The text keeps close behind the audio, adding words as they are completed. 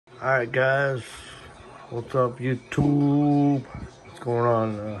Alright guys, what's up YouTube? What's going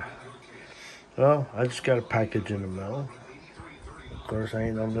on? Well, I just got a package in the mail. Of course, I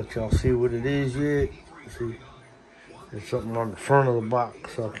ain't gonna let y'all see what it is yet. See, there's something on the front of the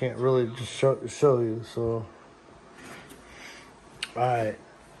box, so I can't really just show you. So, alright,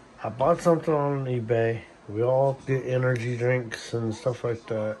 I bought something on eBay. We all get energy drinks and stuff like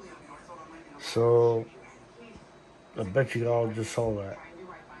that. So, I bet you all just saw that.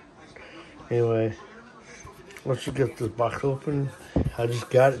 Anyway, let's just get this box open. I just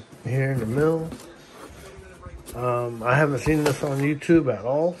got it here in the mail. I haven't seen this on YouTube at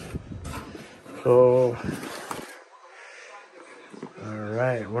all. So,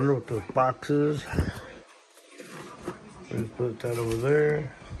 alright, wonder what this box is. Let's put that over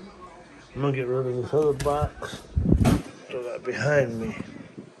there. I'm gonna get rid of this other box. Throw that behind me.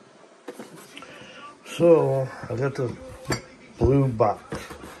 So, I got this blue box.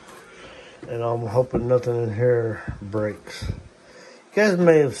 And I'm hoping nothing in here breaks. You guys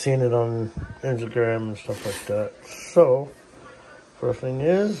may have seen it on Instagram and stuff like that. So, first thing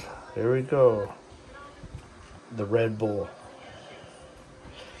is, here we go. The Red Bull.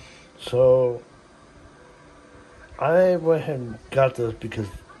 So, I went ahead and got this because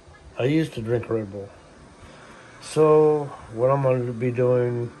I used to drink Red Bull. So, what I'm going to be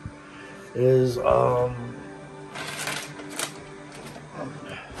doing is, I'm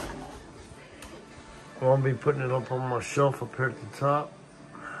going to be putting it up on my shelf up here at the top.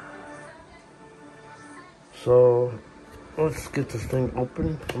 So, let's get this thing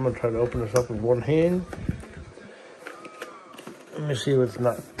open. I'm going to try to open this up with one hand. Let me see if it's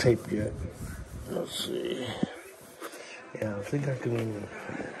not taped yet. Let's see. Yeah, I think I can.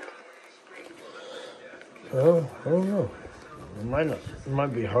 Oh, I don't know. It might not. It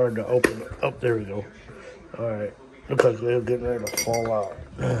might be hard to open it. Oh, there we go. All right. Looks like they're getting ready to fall out.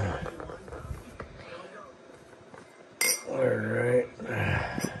 All right.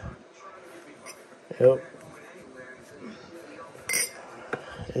 Yep.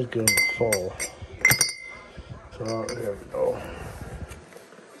 It's gonna fall. So there we go.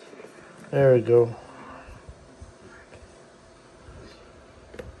 There we go.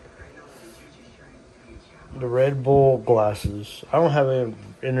 The Red Bull glasses. I don't have any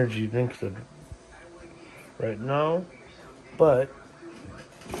energy drinks right now, but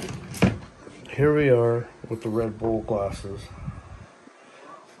here we are with the Red Bull glasses.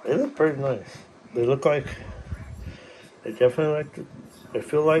 They look pretty nice. They look like, they definitely they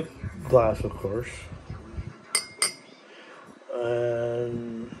feel like glass, of course.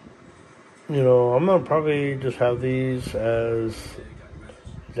 And, you know, I'm gonna probably just have these as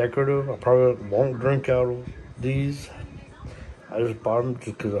decorative. I probably won't drink out of these. I just bought them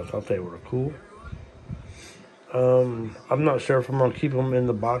just because I thought they were cool. I'm not sure if I'm gonna keep them in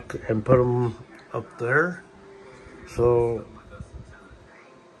the box and put them up there. So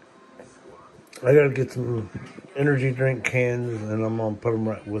I gotta get some energy drink cans and I'm gonna put them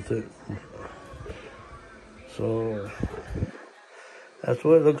right with it. So that's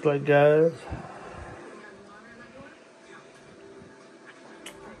what it looks like, guys.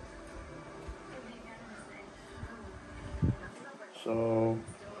 So,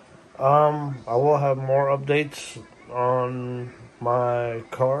 I will have more updates on my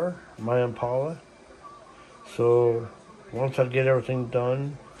car, my Impala. So, once I get everything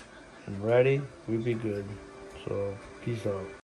done and ready, we'll be good. So, peace out.